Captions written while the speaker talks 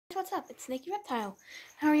what's up? It's Snaky Reptile.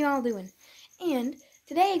 How are you all doing? And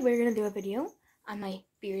today we're going to do a video on my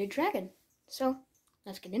bearded dragon. So,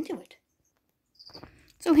 let's get into it.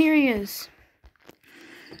 So here he is.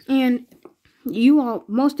 And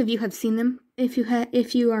most of you have seen them if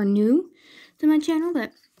you are new to my channel,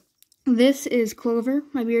 but this is Clover,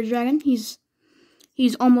 my bearded dragon. He's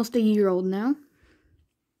almost a year old now.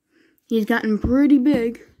 He's gotten pretty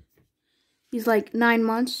big. He's like 9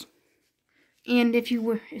 months. And if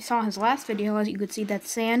you saw his last video, as you could see that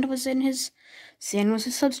sand was his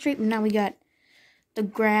substrate. And now we got the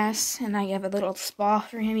grass, and I have a little spa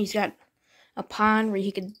for him. He's got a pond where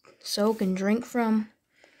he could soak and drink from.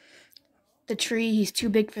 The tree, he's too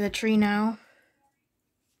big for the tree now.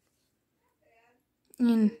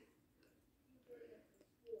 And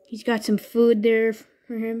he's got some food there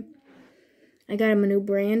for him. I got him a new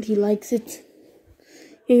brand. He likes it.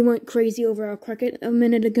 He went crazy over our cricket a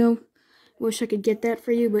minute ago. Wish I could get that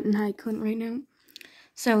for you, but I couldn't right now.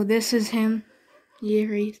 So this is him.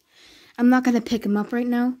 Here I'm not gonna pick him up right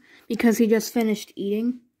now because he just finished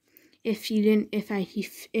eating. If he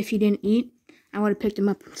didn't eat, I would have picked him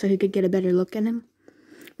up so he could get a better look at him.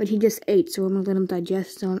 But he just ate, so I'm gonna let him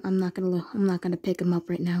digest. So I'm not gonna pick him up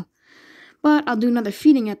right now. But I'll do another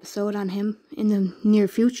feeding episode on him in the near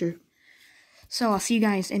future. So I'll see you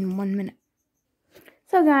guys in 1 minute.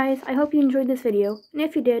 So guys, I hope you enjoyed this video, and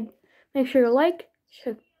if you did, make sure to like,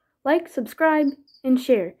 subscribe, and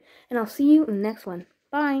share. And I'll see you in the next one.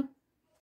 Bye.